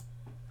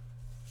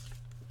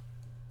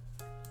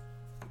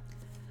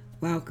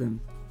Welcome.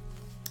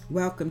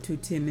 Welcome to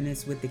 10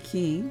 Minutes with the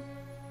King,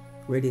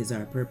 where it is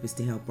our purpose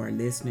to help our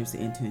listeners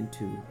enter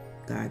into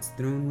God's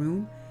throne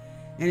room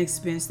and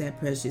experience that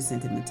precious,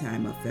 intimate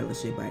time of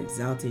fellowship by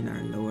exalting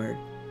our Lord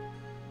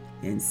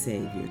and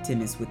Savior. 10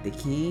 Minutes with the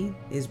King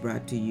is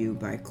brought to you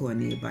by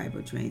Koinonia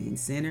Bible Training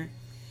Center.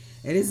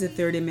 It is a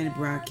 30-minute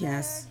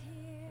broadcast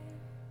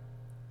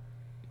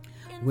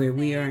where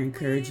we are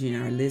encouraging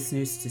our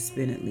listeners to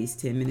spend at least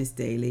 10 minutes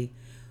daily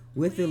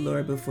with the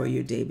Lord before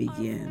your day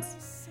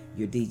begins.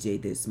 Your DJ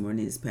this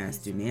morning is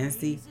Pastor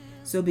Nancy,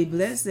 so be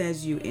blessed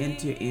as you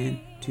enter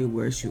into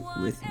worship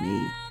with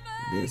me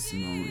this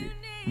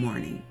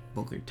morning.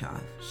 Boker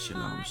Tov.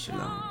 Shalom,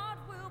 shalom.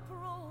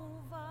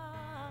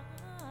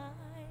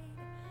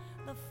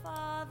 The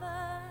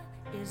Father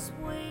is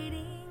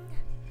waiting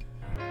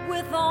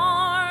with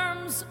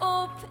arms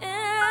open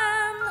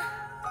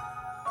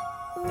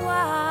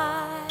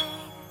wide.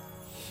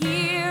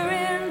 Here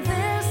in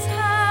this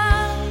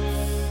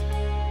house,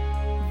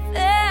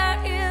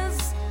 there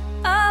is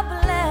a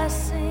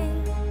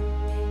blessing.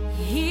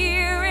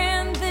 Here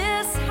in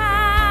this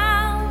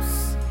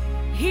house,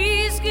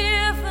 He's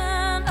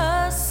given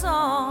a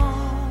song.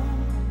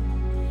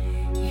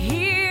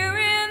 Here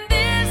in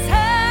this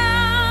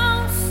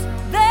house,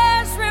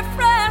 there's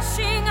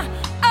refreshing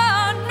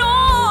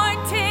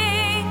anointing,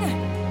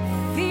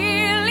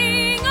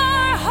 filling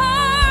our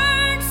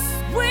hearts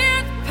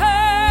with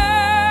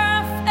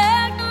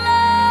perfect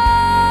love.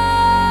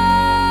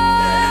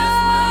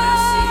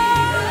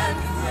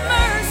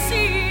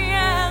 Mercy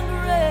and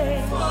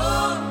grace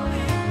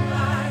falling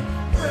like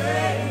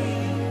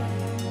rain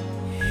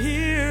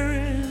here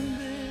in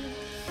this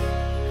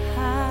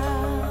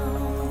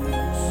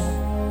house.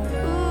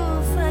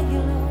 Ooh, thank you,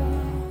 Lord.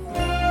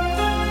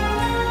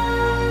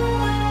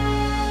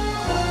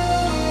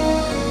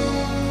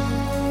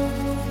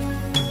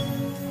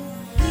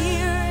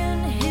 Here in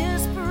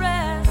His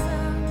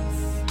presence,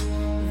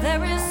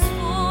 there is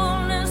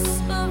fullness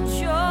of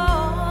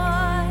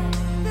joy.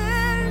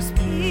 There's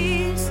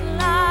peace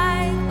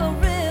like a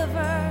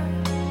river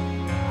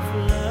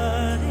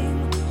flooding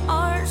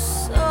our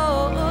souls.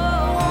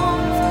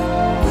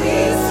 We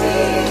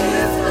see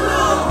His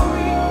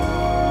glory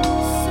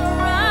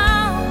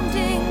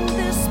surrounding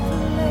this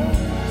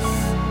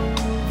place.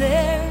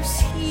 There's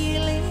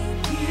healing,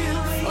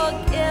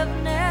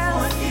 forgiveness,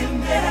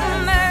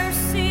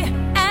 mercy,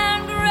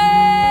 and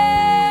grace.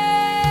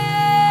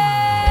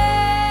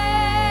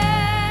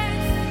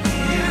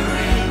 Here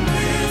in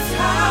this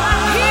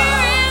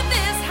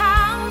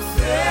house,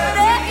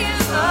 there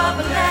is a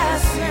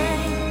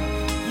blessing.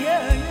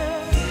 Yeah.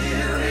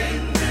 Here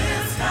in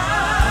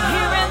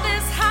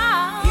this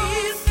house,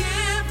 He's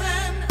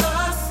given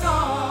a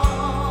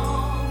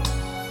song.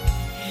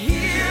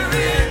 Here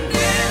in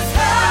this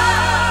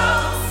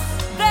house,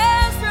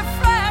 there's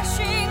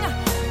refreshing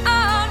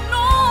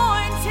anointing,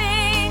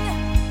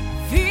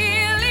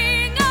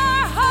 filling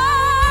our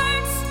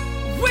hearts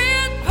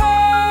with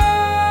perfect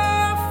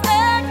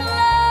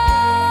love.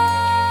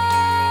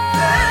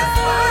 There's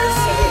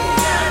mercy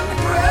and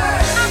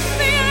grace. I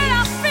feel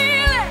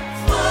it.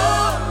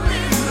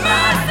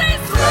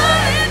 Mercy's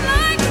falling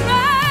like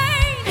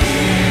rain.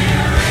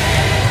 Here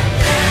in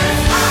this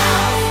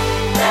house,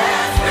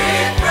 there's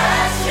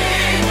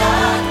refreshing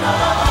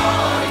anointing,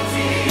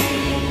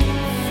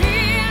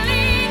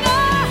 filling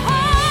our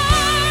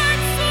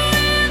hearts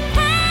with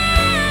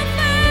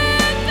perfect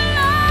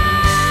love.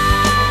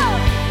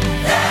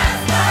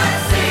 There's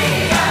mercy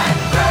and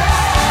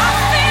grace. I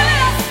feel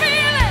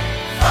it.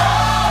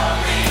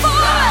 Falling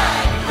like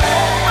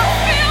rain. I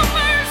feel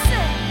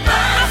mercy.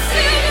 I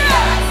feel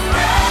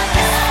grace.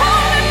 It's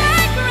falling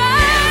like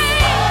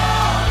rain.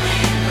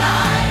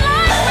 Like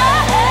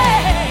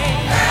rain.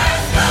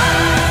 There's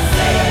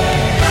mercy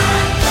and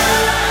grace.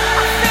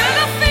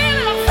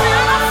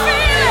 I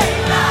feel it.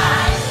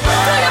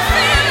 Do you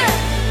feel it?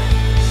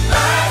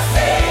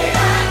 Mercy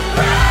and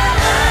grace.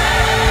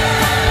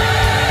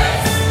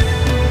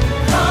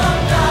 Come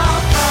down,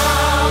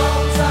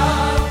 fount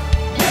of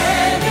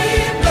many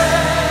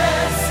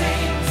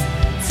blessings,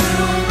 to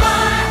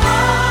my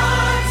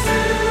heart to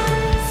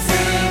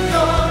sing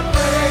your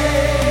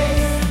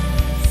praise.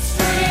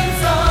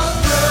 Streams of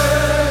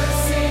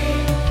mercy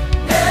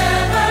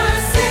never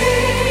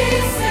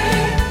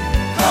ceasing,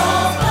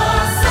 call for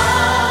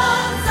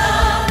songs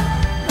of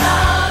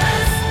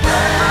loudest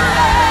praise.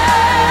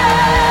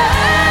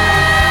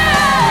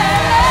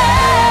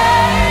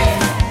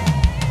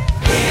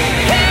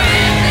 Here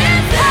in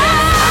this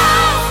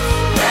house,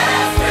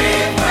 there's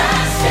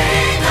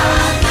refreshing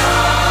anointing,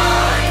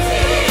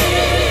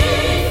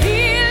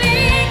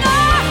 filling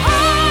our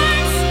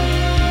hearts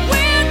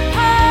with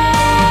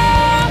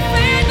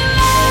perfect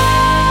love.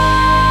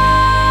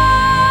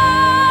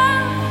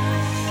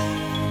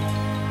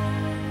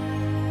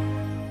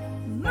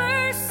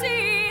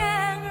 Mercy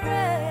and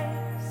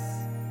grace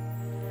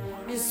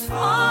is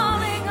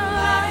falling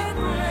like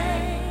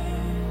rain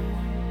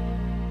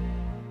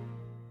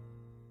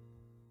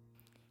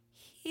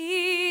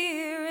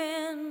here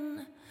in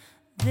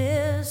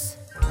this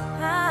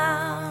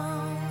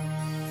house.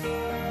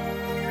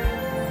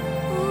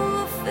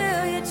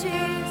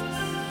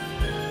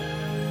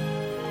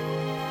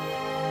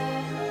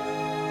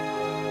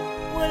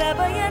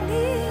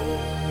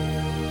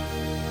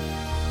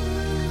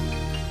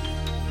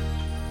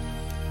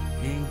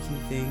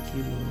 thank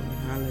you, Lord.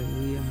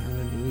 Hallelujah,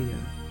 hallelujah.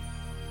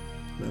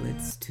 Well,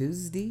 it's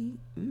Tuesday.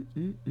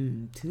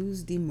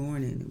 Tuesday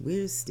morning.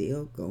 We're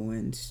still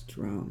going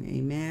strong.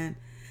 Amen.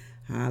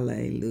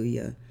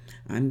 Hallelujah.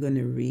 I'm going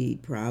to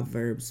read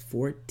Proverbs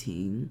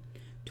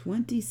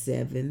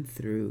 14:27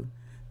 through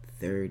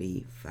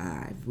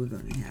 35. We're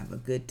going to have a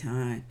good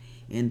time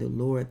in the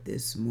Lord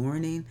this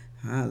morning.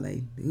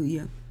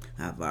 Hallelujah.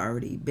 I've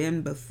already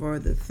been before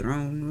the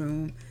throne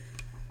room.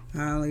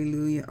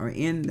 Hallelujah. Or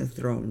in the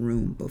throne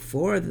room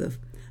before the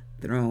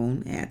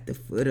throne at the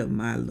foot of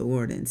my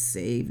Lord and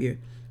Savior.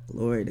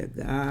 Glory to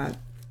God.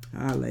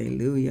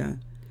 Hallelujah.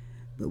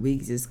 But we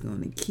just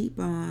going to keep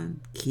on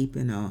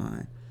keeping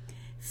on.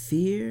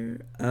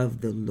 Fear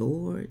of the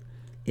Lord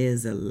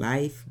is a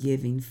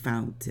life-giving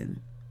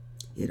fountain.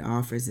 It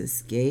offers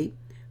escape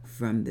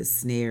from the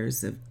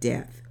snares of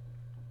death.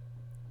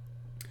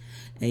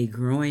 A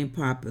growing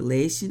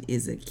population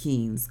is a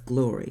king's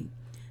glory.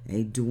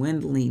 A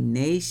dwindling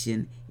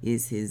nation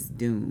is his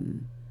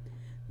doom.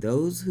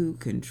 Those who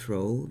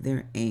control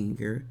their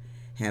anger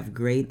have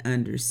great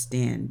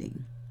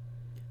understanding.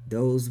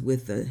 Those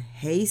with a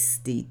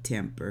hasty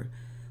temper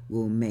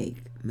will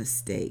make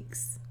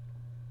mistakes.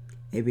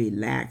 A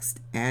relaxed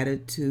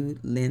attitude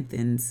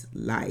lengthens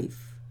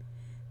life.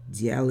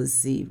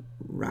 Jealousy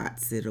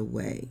rots it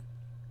away.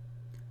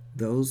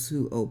 Those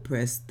who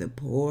oppress the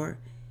poor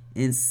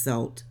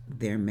insult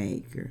their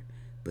maker,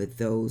 but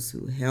those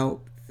who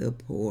help the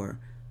poor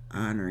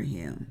honor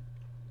him.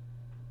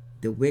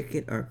 The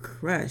wicked are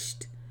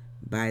crushed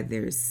by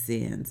their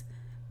sins,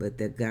 but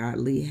the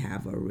godly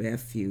have a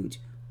refuge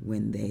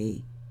when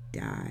they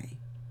die.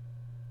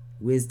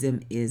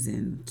 Wisdom is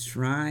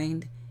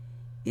enshrined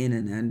in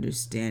an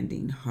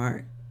understanding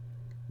heart.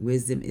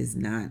 Wisdom is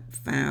not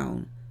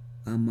found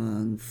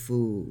among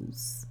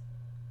fools.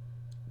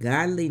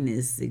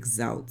 Godliness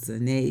exalts a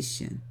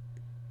nation.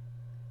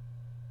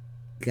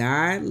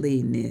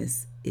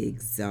 Godliness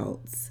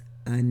exalts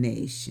a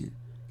nation,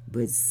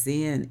 but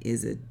sin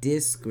is a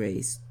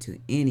disgrace to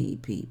any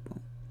people.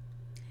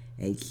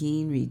 A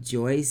king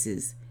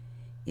rejoices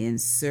in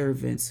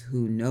servants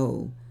who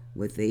know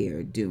what they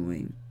are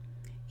doing.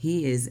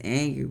 He is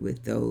angry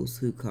with those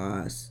who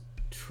cause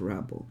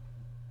trouble.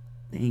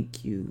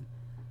 Thank you,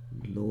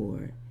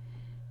 Lord.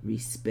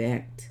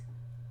 Respect,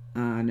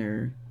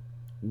 honor,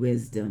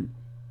 wisdom,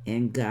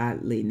 and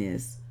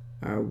godliness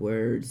are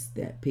words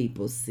that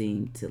people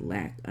seem to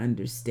lack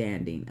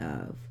understanding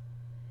of.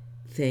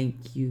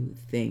 Thank you,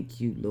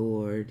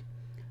 Lord,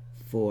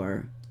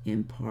 for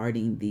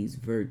imparting these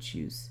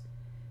virtues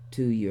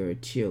to your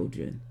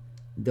children,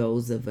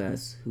 those of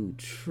us who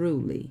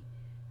truly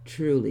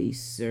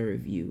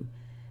serve you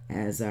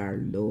as our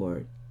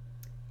Lord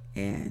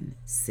and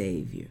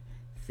Savior.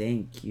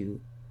 Thank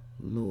you,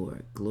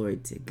 Lord. Glory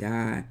to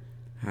God.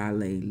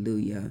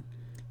 Hallelujah.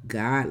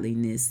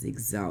 Godliness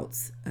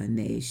exalts a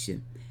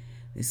nation.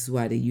 This is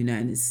why the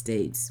United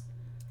States,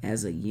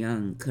 as a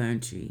young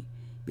country,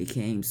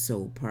 became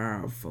so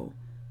powerful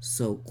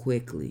so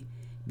quickly,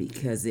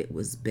 because it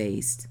was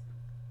based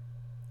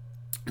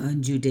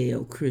on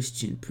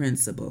Judeo-Christian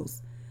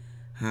principles.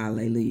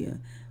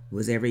 Hallelujah.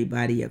 Was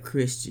everybody a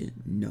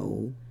Christian?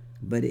 No,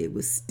 but it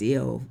was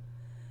still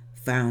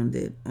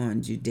founded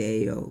on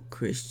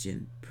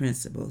Judeo-Christian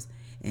principles,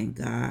 and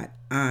God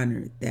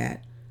honored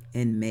that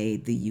and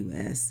made the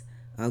U.S.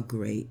 a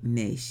great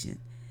nation.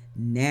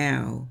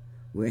 Now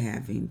we're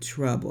having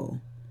trouble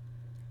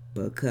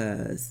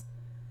because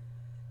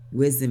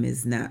wisdom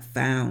is not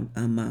found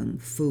among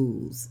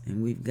fools,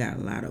 and we've got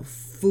a lot of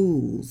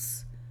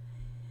fools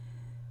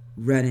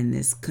running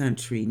this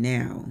country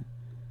now.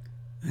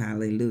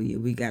 Hallelujah.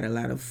 We got a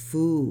lot of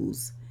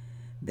fools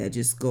that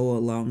just go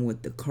along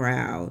with the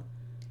crowd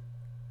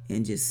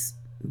and just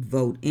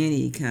vote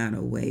any kind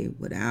of way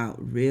without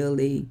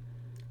really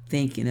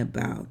thinking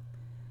about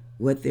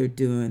what they're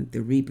doing,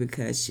 the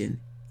repercussion,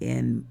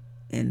 and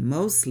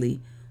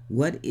mostly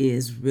what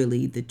is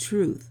really the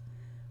truth.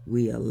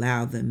 We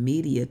allow the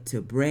media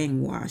to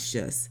brainwash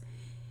us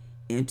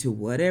into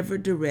whatever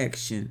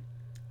direction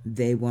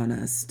they want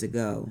us to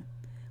go.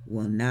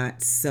 Well,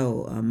 not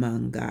so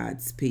among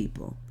God's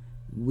people.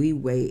 We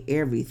weigh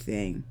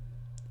everything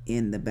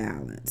in the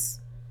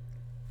balance,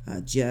 a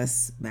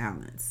just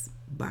balance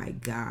by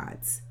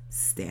God's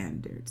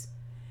standards.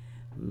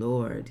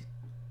 Lord,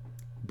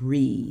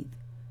 Breathe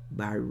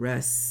by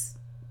Russ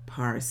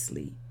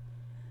Parsley.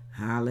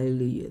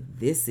 Hallelujah.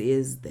 This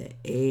is the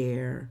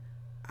air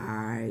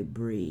I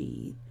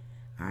breathe.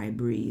 I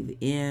breathe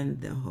in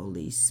the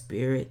Holy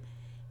Spirit,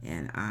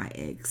 and I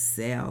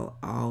exhale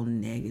all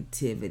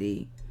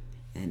negativity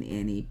and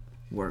any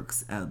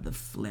works of the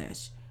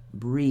flesh.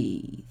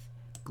 Breathe.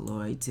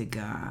 Glory to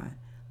God.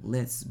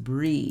 Let's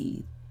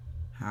breathe.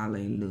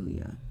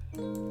 Hallelujah.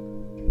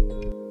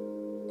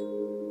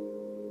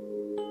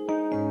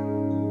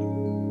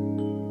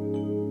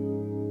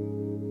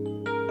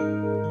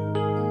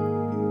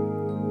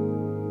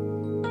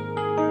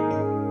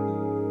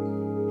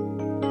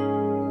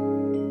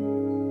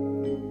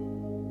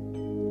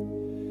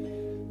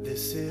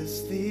 This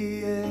is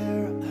the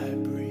air I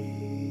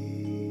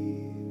breathe.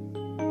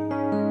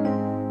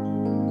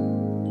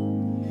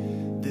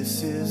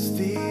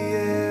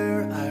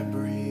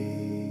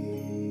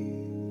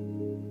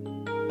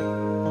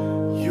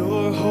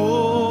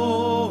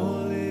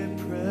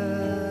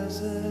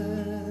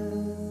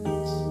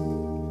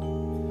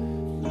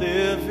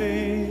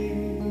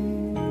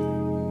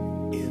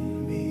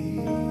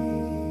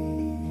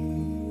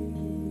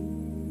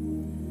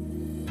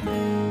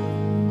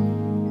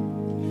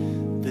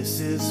 This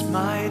is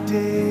my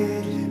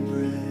daily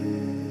bread.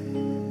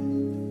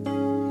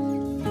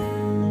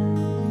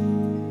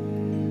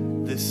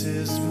 This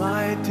is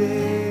my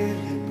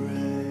daily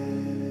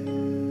bread.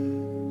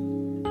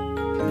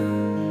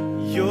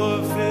 Your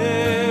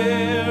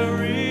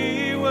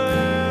very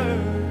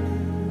word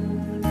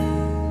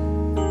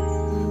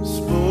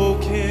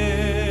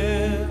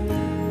spoken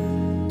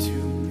to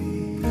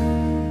me.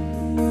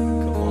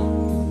 Come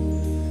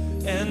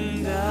on.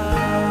 And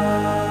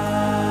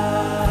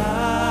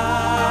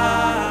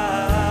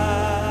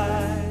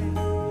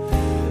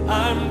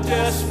I'm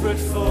desperate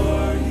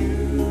for you.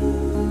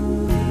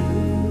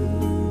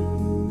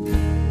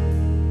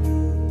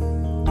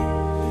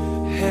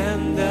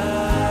 And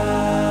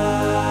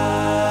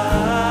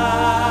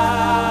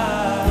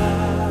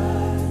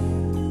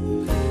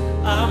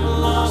I'm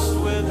lost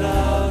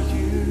without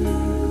you.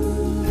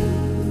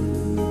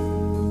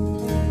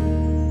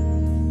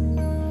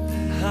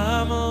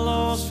 I'm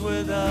lost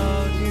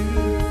without you.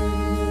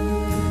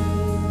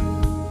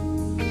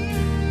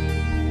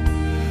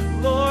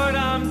 Lord,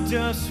 I'm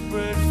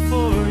desperate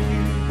for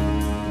you.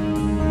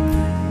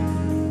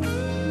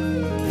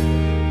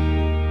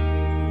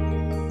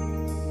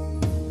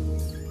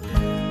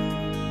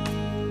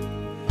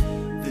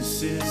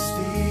 This is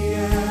the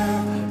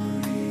air I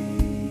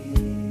breathe.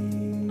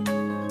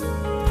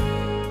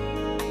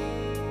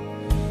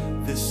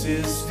 This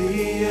is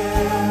the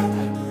air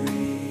I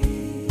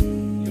breathe.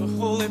 Your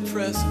holy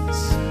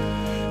presence.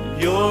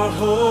 Your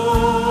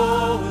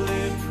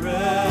holy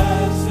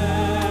presence.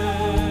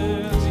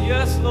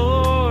 Yes,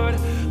 Lord,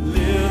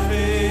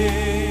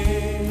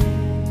 living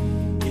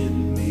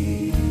in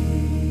me.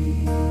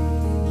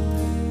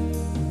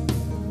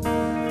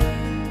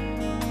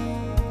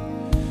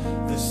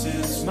 This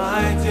is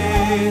my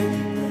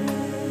daily bread.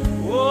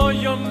 Oh,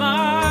 you're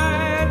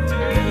my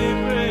daily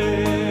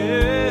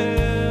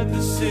bread.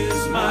 This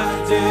is my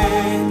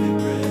daily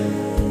bread.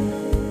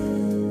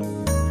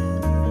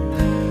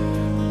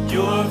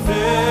 Your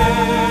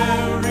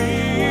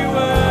very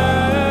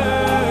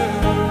word,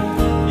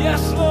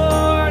 yes,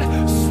 Lord,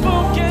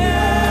 spoken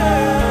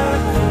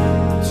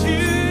to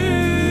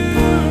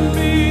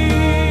me.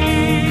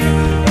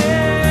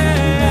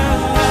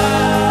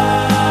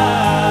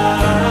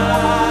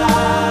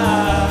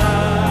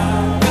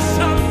 Yes,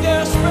 I'm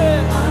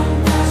desperate.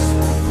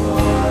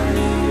 For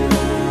you.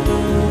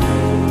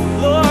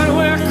 Lord,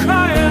 we're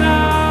crying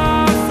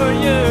out for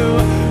you.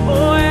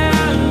 Oh,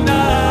 and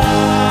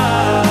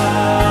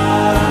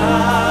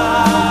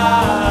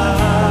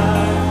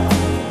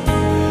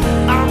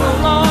I'm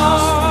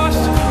lost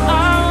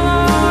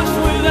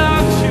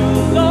without you,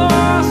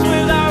 lost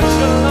without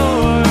you,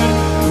 Lord.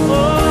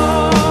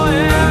 Oh,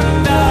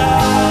 and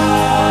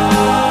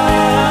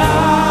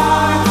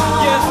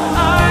yes,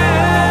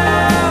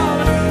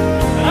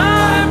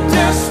 I'm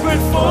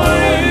desperate for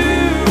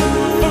you,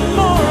 for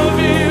more of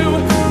you.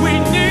 We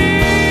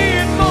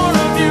need more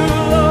of you,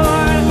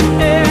 Lord.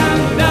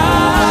 And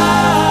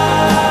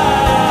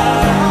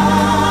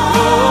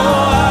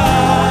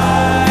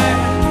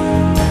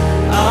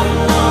I'm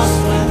lost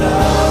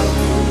without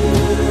you.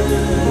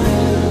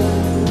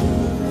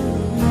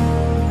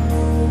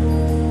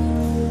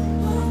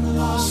 I'm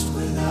lost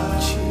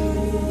without you.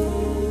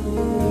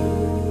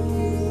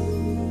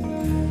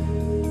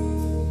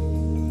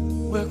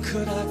 Where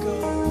could I go?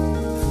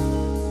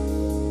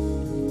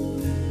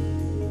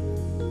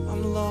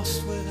 I'm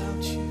lost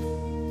without you.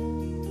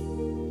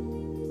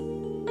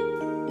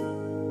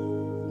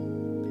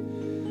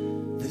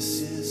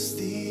 This is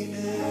the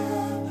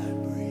air I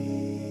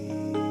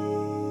breathe.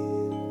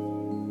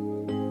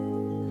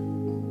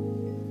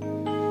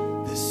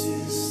 This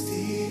is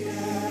the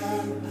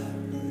air I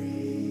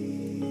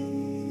breathe.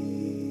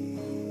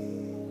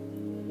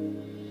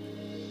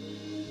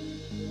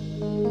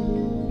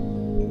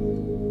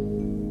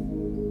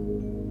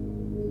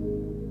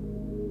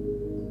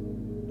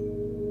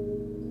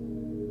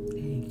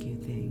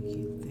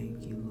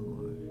 Thank you,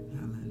 Lord.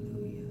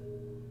 Hallelujah.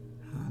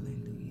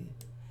 Hallelujah.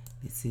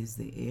 This is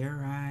the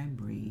air I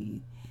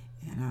breathe,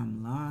 and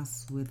I'm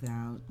lost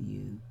without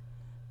you.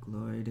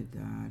 Glory to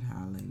God.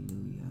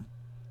 Hallelujah.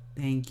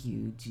 Thank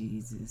you,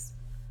 Jesus.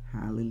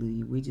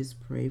 Hallelujah. We just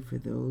pray for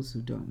those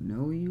who don't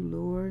know you,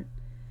 Lord.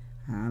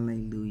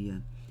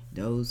 Hallelujah.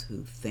 Those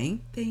who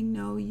think they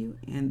know you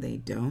and they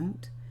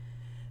don't,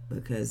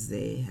 because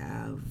they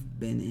have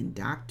been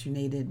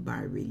indoctrinated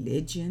by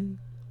religion.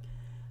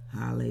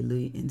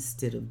 Hallelujah.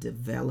 Instead of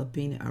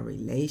developing a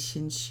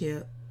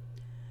relationship,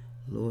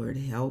 Lord,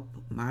 help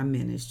my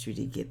ministry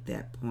to get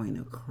that point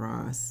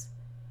across.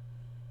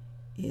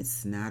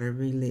 It's not a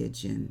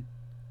religion,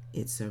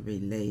 it's a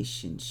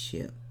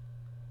relationship.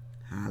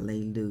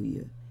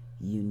 Hallelujah.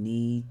 You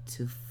need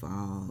to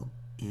fall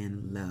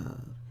in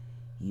love.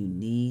 You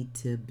need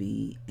to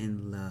be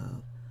in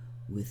love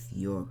with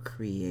your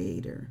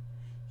Creator.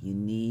 You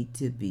need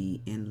to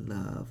be in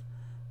love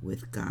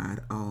with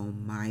God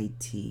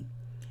Almighty.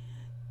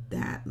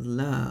 That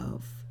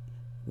love,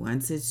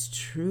 once it's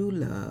true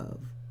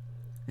love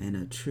and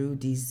a true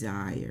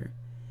desire,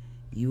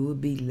 you will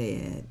be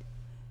led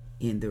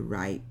in the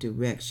right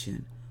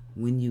direction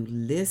when you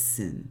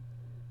listen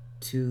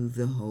to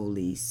the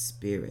Holy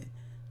Spirit.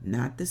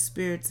 Not the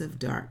spirits of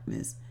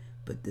darkness,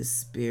 but the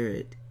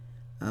Spirit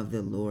of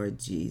the Lord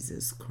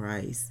Jesus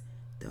Christ,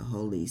 the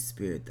Holy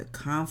Spirit, the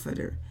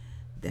Comforter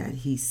that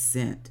He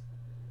sent,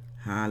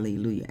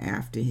 hallelujah,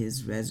 after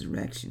His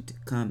resurrection to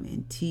come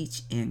and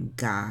teach and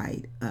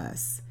guide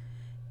us.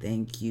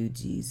 Thank you,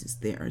 Jesus.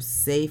 There are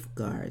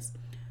safeguards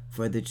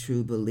for the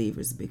true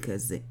believers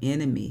because the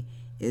enemy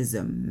is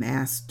a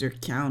master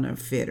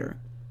counterfeiter.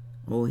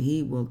 Oh,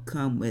 he will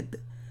come with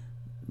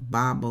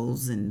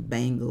baubles and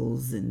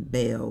bangles and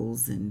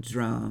bells and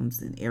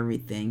drums and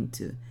everything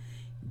to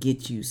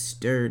get you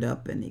stirred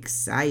up and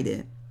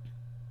excited,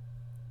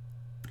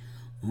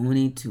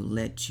 only to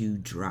let you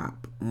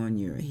drop on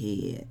your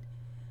head.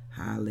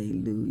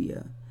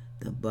 Hallelujah.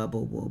 The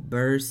bubble will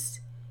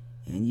burst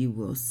and you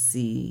will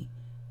see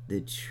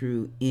the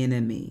true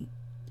enemy.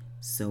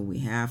 So we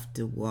have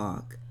to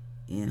walk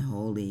in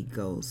Holy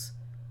Ghost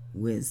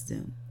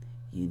wisdom.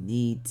 You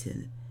need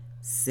to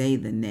say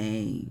the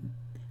name.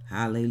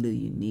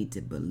 Hallelujah. You need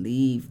to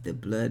believe the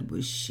blood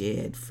was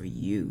shed for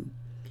you.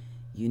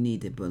 You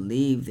need to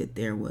believe that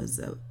there was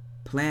a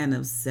plan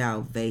of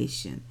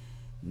salvation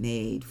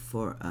made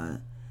for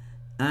an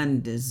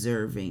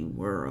undeserving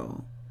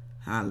world.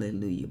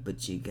 Hallelujah.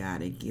 But you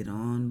got to get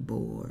on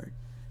board.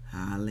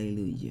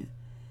 Hallelujah.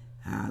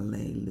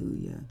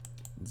 Hallelujah.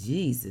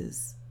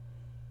 Jesus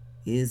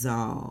is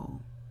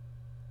all.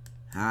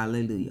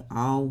 Hallelujah.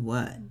 All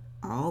what?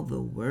 All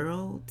the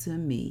world to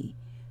me.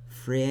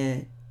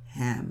 Fred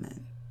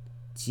Hammond.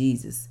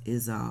 Jesus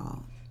is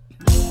all.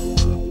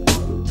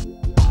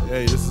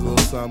 Hey, this is a little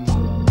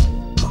something.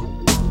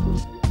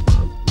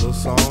 Little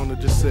song that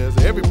just says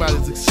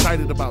everybody's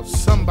excited about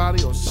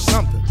somebody or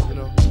something, you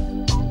know.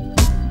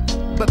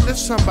 But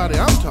this somebody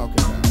I'm talking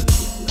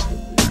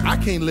about, I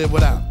can't live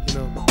without, you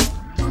know.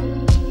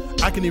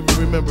 I can even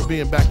remember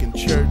being back in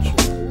church,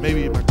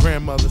 maybe at my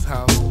grandmother's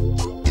house.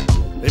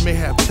 They may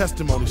have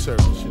testimony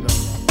service, you know.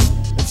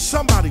 And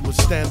somebody would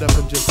stand up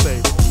and just say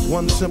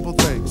one simple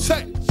thing.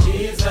 Say,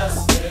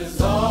 Jesus is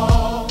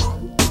all.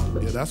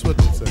 Yeah, that's what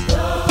they say.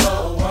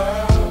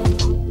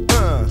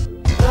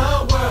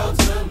 The world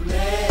to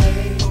me.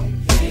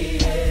 He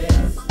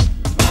is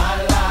my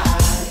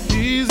life.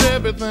 He's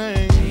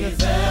everything.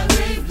 He's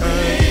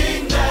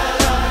everything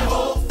that I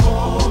hope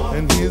for.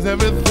 And He's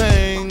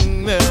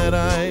everything that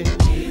I.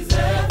 He's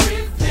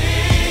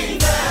everything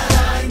that I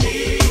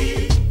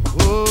need.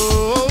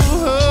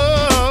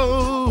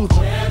 Oh,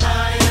 When I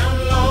am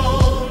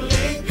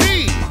lonely,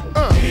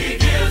 He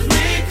gives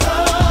me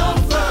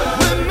comfort.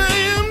 when I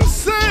am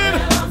sad,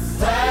 I'm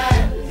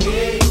sad,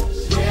 He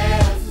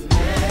shares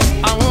me.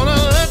 I wanna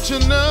let you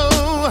know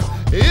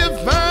if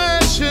I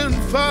should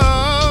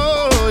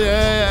fall,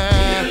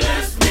 yeah. He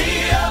lifts me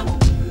up.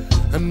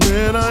 And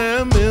when I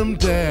am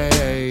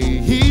empty,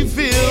 He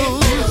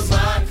fills. Fills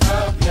my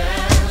cup,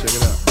 yeah. Check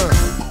it out.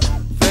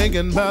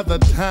 Thinking about the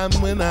time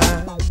when I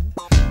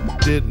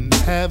didn't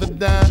have a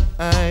dime.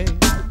 I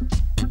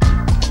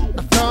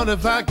thought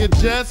if I could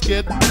just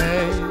get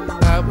paid,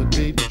 I would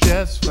be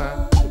just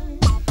fine.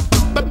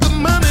 But the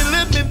money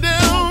let me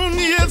down,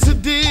 yes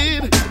it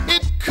did.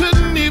 It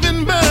couldn't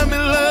even buy me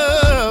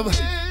love.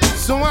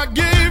 So I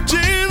gave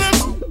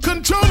Jesus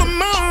control of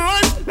my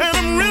life, and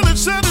I'm really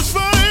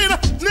satisfied.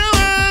 Now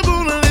I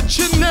wanna let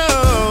you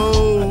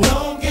know.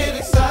 Don't get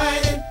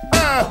excited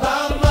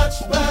about much,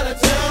 but I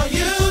tell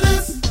you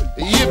this.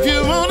 If you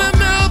wanna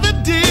know the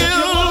You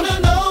deal, wanna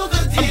know the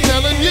deal. I'm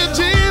telling you,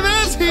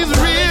 Jesus, He's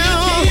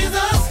real.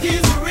 Jesus,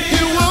 He's He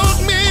real.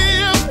 woke me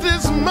up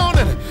this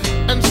morning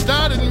and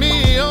started me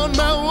on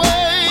my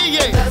way.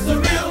 Yeah. That's a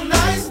real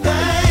nice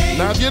thing.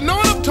 Now, if you know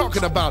what I'm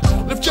talking about,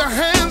 lift your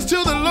hands to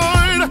the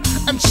Lord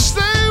and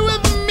stay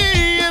with me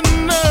in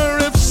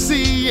RFC.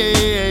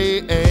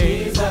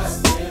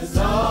 Jesus is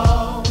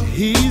all.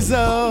 He's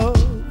all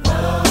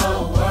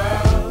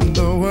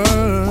the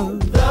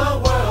world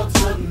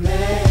To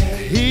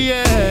me. He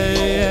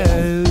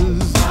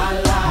is My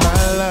life.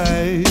 my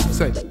life.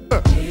 Say,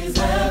 He's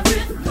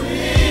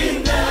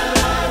everything that I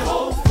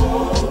hope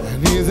for.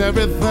 and He's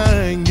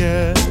everything,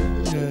 yeah,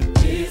 yeah.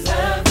 He's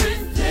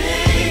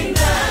everything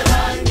that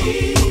I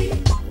need.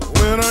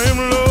 When I am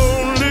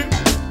lonely,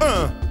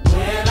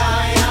 When I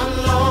am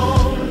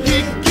lonely, He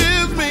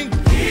gives me.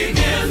 He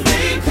gives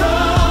me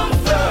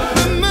comfort.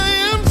 When I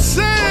am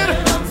sad,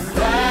 I'm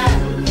sad,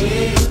 He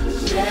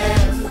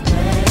shares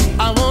me.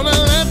 I wanna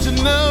let you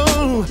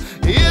know,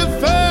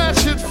 if I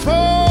should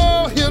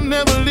fall, He'll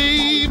never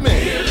leave me.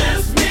 He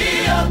lifts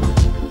me up.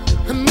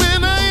 And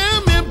when I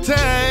am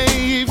empty,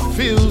 He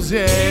fills,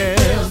 yeah.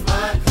 Fills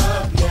my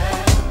cup,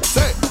 yeah.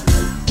 Say,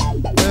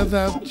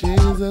 without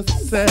Jesus,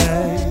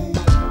 say,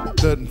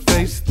 couldn't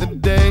face the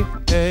day.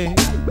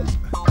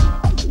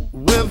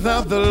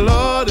 Without the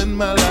Lord in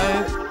my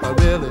life, I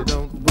really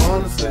don't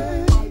wanna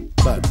say,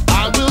 but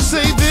I will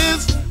say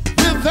this: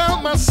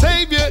 without my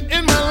Savior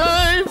in my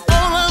life,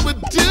 all I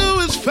would do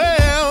is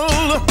fail.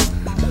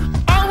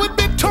 I would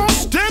be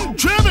tossed and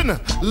driven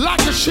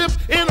like a ship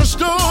in a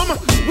storm,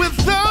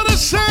 without a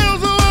sail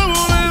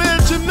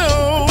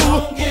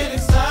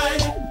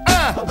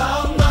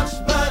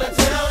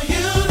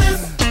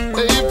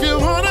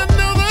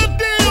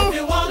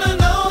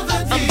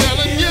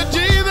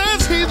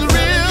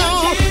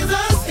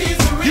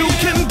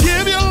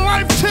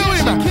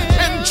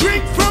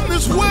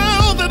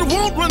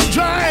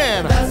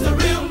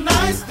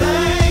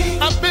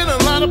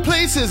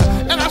places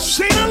and I've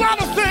seen a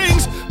lot of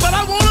things, but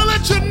I want to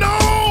let you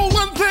know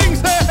one thing.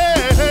 Hey,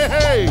 hey, hey,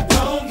 hey.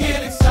 Don't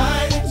get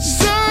excited.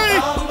 Say,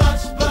 How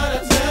much, but I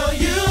tell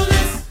you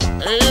this.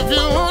 if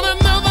you want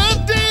to know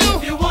the deal,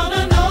 If you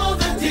wanna know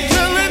the deal,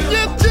 telling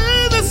you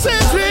Jesus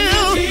is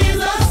real.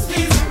 Jesus,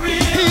 he's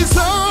real. He's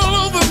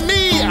all over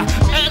me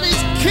and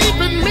he's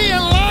keeping me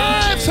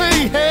alive.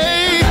 Say,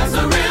 hey. That's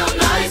a real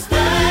nice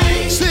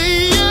thing.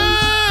 See,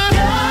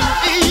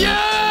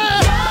 yeah.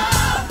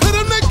 Put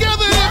them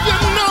together if you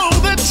know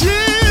that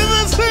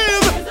Jesus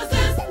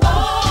is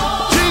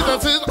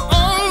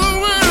all the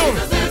world.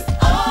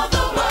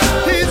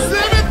 He's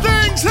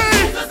everything, say,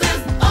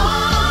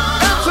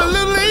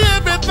 absolutely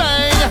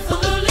everything.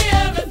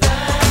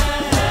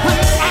 When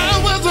I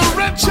was a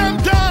wretch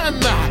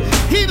undone,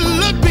 he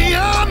looked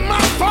beyond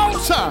my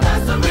faults.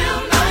 That's a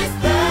real nice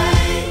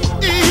thing.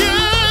 Yeah.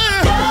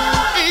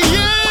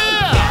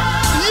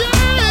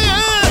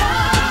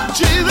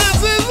 Jesus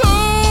is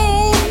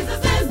all.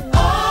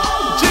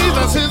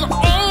 Jesus is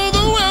all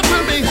the world to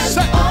me.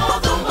 Say,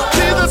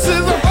 Jesus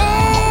is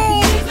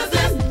all.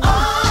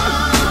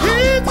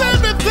 He's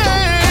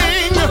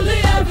everything.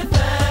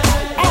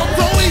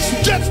 Although he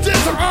stretched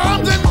his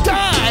arms and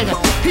died,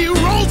 he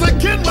rose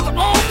again with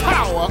all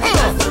power.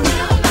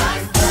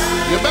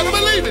 You better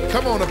believe it.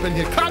 Come on up in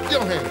here. Clap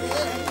your hands.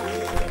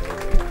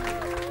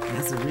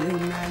 That's a real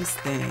nice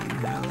thing.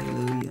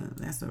 Hallelujah.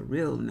 That's a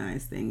real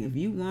nice thing. If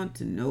you want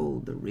to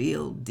know the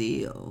real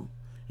deal,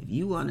 if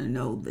you want to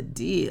know the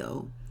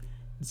deal,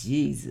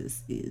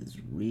 Jesus is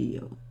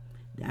real.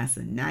 That's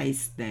a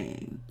nice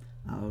thing.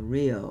 A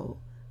real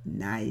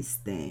nice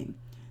thing.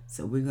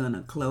 So we're going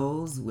to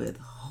close with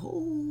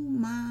Hold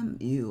My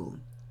Mule.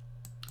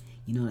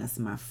 You know, that's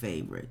my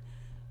favorite.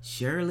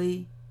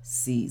 Shirley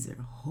Caesar.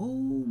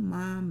 Hold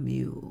My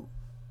Mule.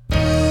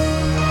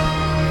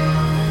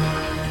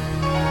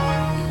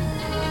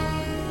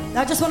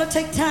 I just want to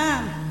take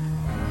time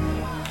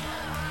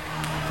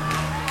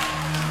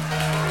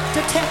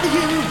to tell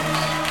you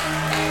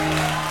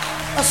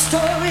a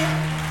story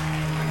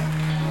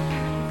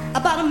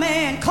about a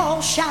man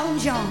called Shouting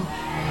John.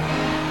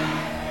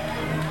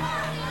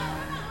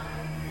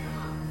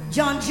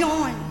 John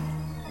joined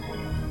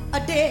a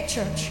dead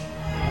church.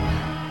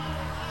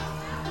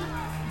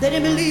 They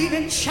didn't believe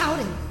in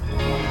shouting.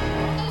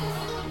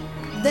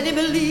 They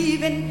didn't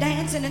believe in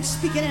dancing and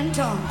speaking in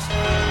tongues.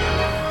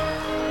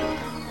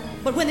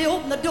 But when they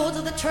opened the doors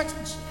of the church,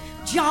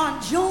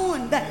 John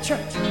joined that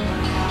church.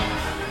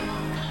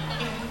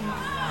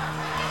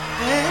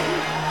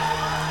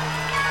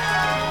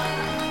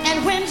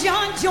 And when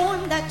John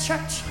joined that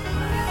church,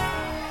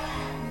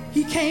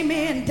 he came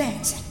in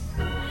dancing.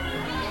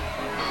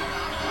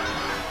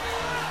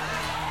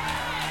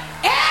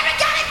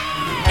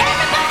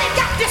 Everybody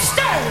got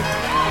disturbed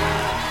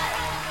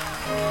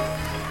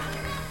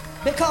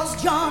because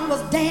John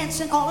was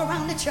dancing all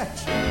around the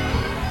church.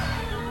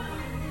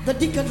 The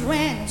deacons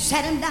ran,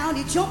 sat him down,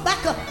 he jumped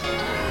back up.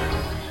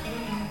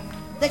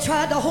 They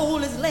tried to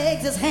hold his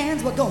legs, his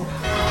hands were going.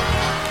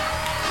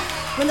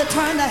 When they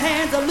turned the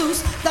hands are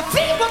loose, the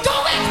feet were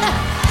going.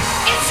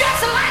 It's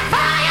just like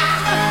fire.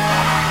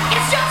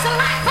 It's just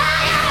like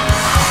fire.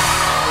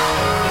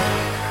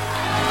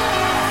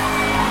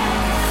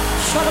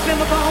 Shut up in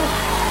the bone.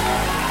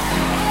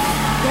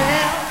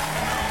 Well,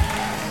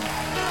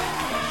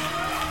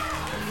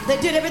 they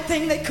did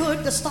everything they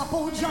could to stop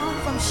old John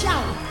from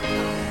shouting.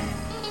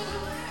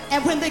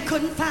 And when they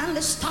couldn't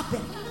finally stop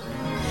him,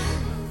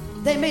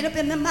 they made up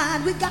in their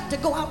mind, we got to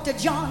go out to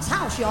John's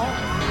house, y'all.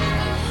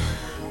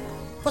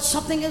 But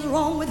something is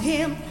wrong with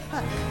him.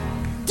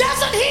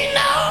 Doesn't he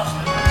know?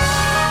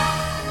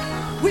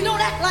 We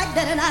don't act like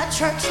that in our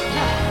church.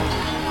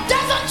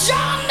 Doesn't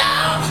John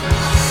know?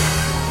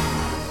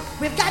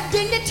 We've got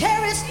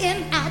dignitaries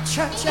in our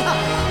church.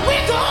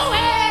 We're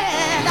going.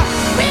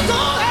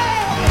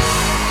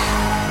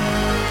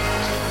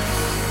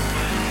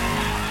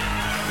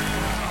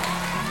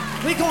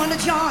 We're going to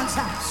John's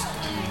house.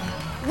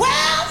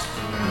 Well,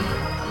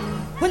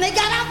 when they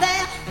got out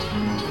there,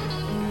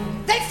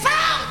 they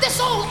found this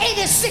old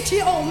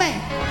 86-year-old man.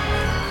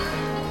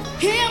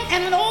 Him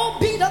and an old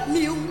beat-up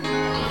mule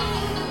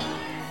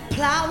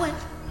plowing.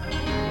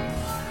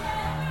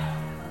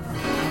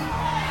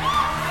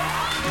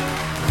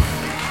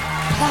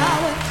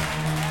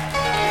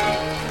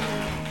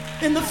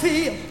 In the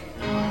field.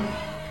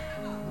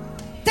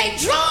 They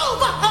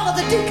drove up all of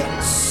the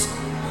deacons.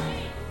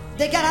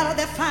 They got out of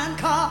their fine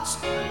cars.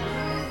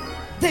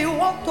 They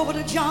walked over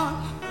to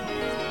John.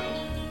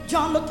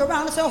 John looked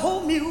around and said,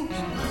 "Hold mule."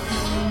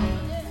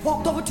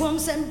 Walked over to him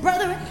and said,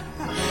 "Brethren,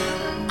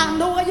 I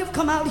know why you've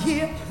come out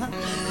here.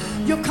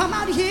 You've come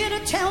out here to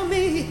tell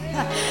me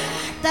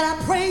that I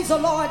praise the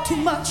Lord too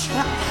much.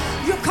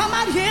 You come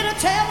out here to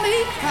tell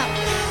me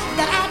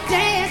that I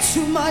dance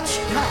too much."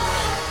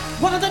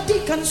 One of the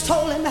deacons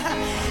told him,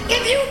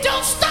 "If you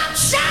don't stop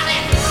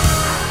shouting,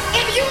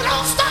 if you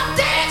don't stop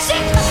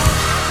dancing,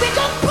 we're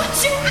going to put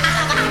you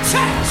out of our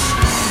church."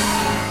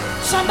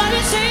 Somebody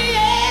say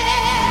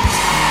yes.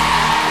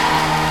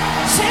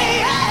 Say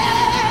yes.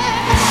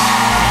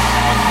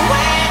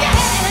 Well,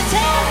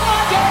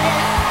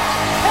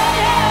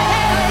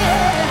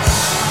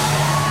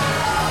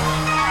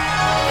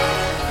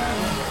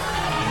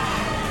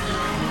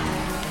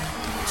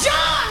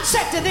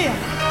 said to them,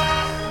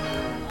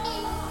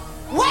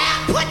 well,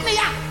 put me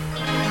out.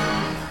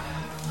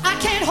 I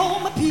can't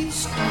hold my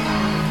peace.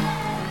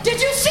 Did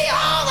you see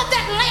all of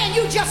that land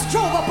you just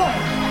drove up on?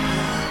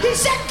 He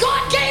said,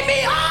 God gave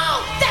me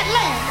all that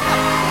land,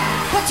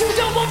 but you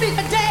don't want me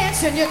to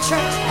dance in your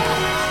church.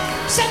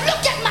 Said, look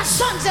at my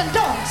sons and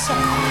daughters.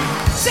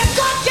 Said,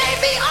 God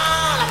gave me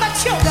all of my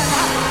children.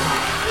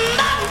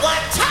 Not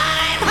one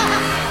time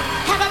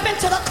have I been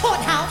to the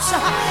courthouse.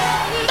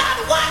 Not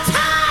one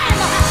time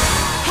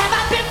have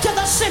I been to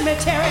the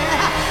cemetery.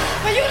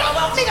 But you don't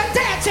want me to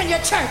dance in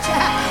your church.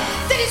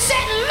 Then he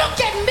said, look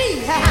at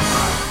me.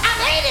 I'm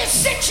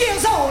 86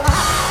 years old.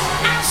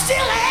 I'm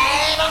still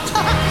able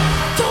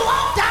to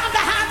walk down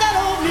behind that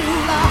old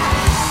mule.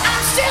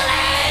 I'm still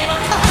able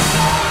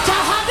to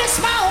harvest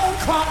my own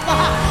crop.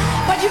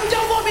 But you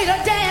don't want me to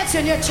dance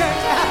in your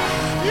church.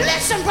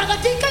 Listen, brother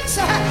deacons,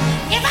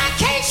 if I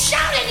can't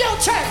shout in your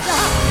church,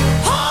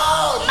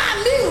 hold my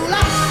mule.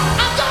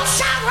 I'm gonna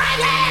shout right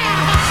here.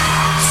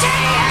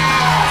 Say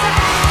yes,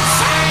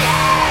 say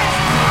yes,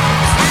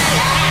 say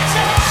yes.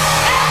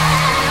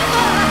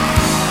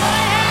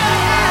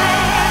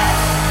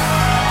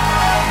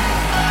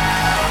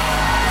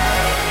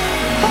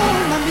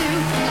 Hold my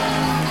mule,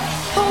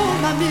 hold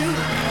my mule,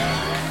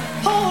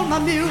 hold my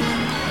mule.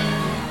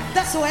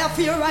 That's the way I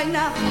feel right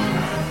now.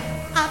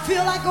 I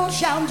feel like old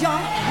Shout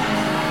John.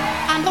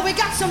 I know we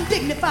got some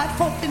dignified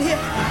folk in here,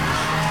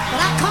 but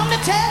I come to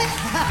tell you,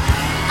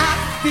 I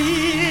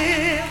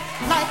feel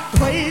like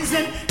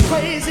praising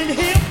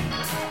him.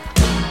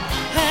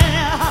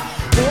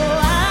 Oh,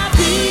 I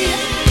feel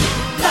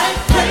like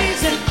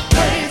praising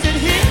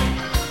him.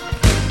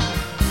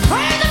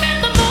 Praise him in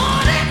the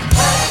morning.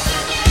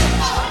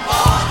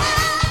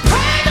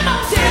 Praise him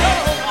all day.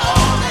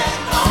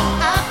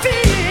 I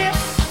feel,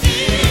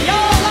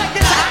 y'all like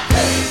this.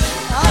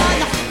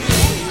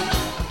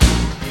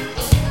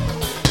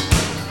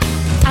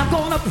 I'm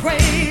gonna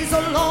praise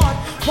the Lord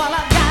while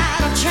I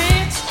got a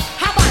chance.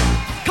 How about it?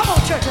 Come on,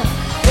 church. Oh,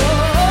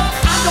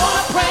 I'm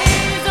gonna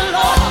praise the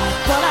Lord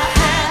while I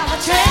have a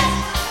chance.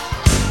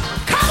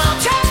 Come on,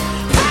 church.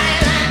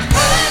 Praise Him.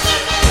 Praise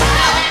Him.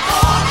 Praise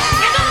Him.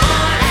 In the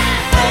morning.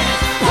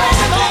 Praise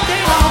Him all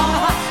day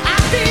long. I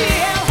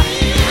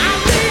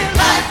feel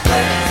like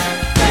praise.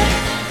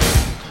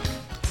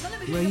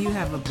 Well, you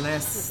have a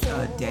blessed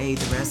day,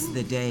 the rest of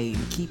the day,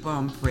 and keep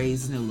on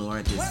praising the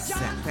Lord. This is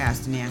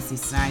Pastor Nancy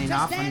signing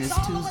off on this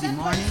Tuesday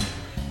morning.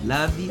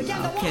 Love you.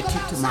 I'll catch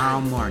you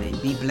tomorrow morning.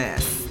 Be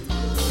blessed.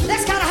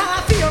 That's kind of how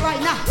I feel right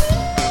now.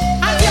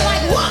 I feel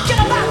like walking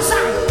about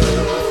Zion.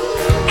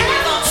 And I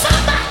want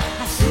somebody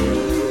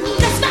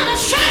that's not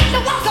ashamed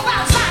to walk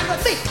about Zion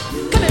with me.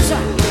 Come here,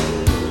 son.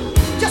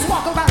 Just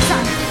walk around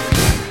Zion.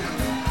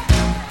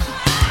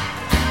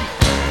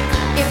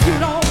 If you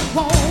don't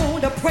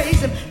want to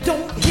praise him,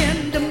 don't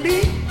hinder me.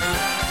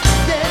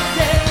 Yeah,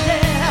 yeah,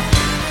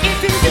 yeah.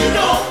 If you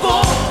don't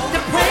want to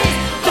praise,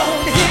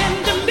 don't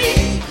hinder me.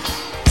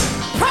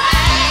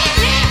 Praise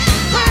him,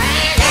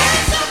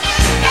 praise him.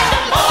 In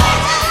the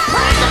morning,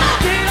 praise him all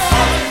day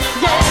long.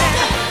 Yeah,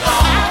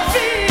 I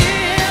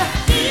feel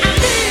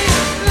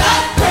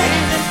like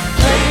praising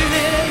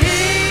him.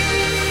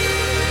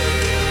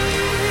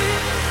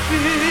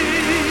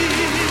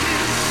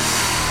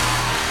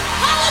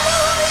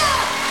 Hallelujah!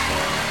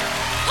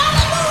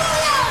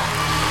 Hallelujah!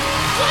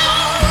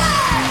 Glory!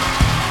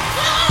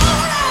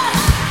 Glory!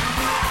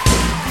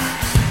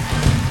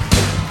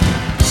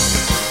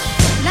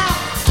 Now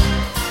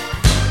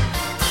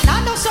I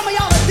know some of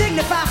y'all are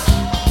dignified,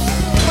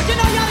 but you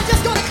know y'all are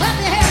just gonna clap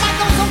your hands like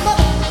those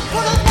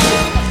motherfuckers.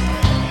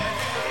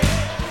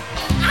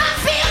 I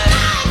feel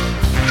like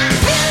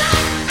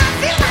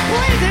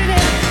praising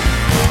him.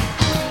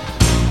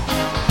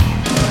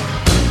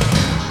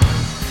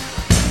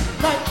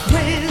 Like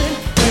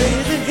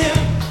praising him.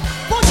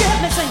 Won't you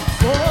help me sing?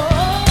 Oh,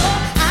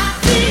 I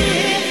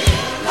feel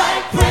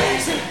like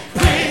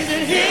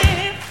praising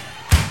him.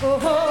 Oh,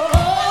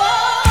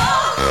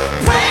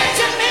 praise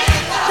him in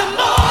the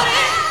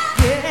morning.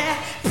 Yeah,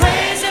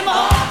 praise him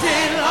all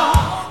day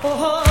long.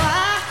 Oh, I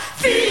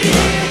feel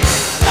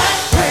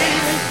like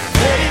praising.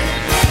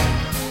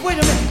 Wait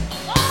a minute.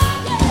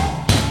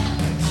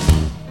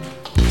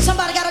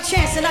 Somebody got a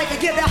chance tonight to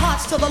give their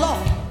hearts to the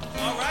Lord.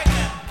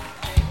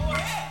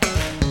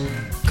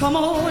 Come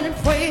on and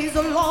praise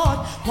the Lord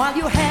while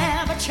you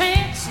have a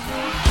chance.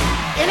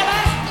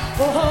 Anybody?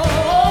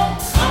 Oh,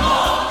 come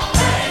on,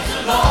 praise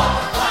the Lord.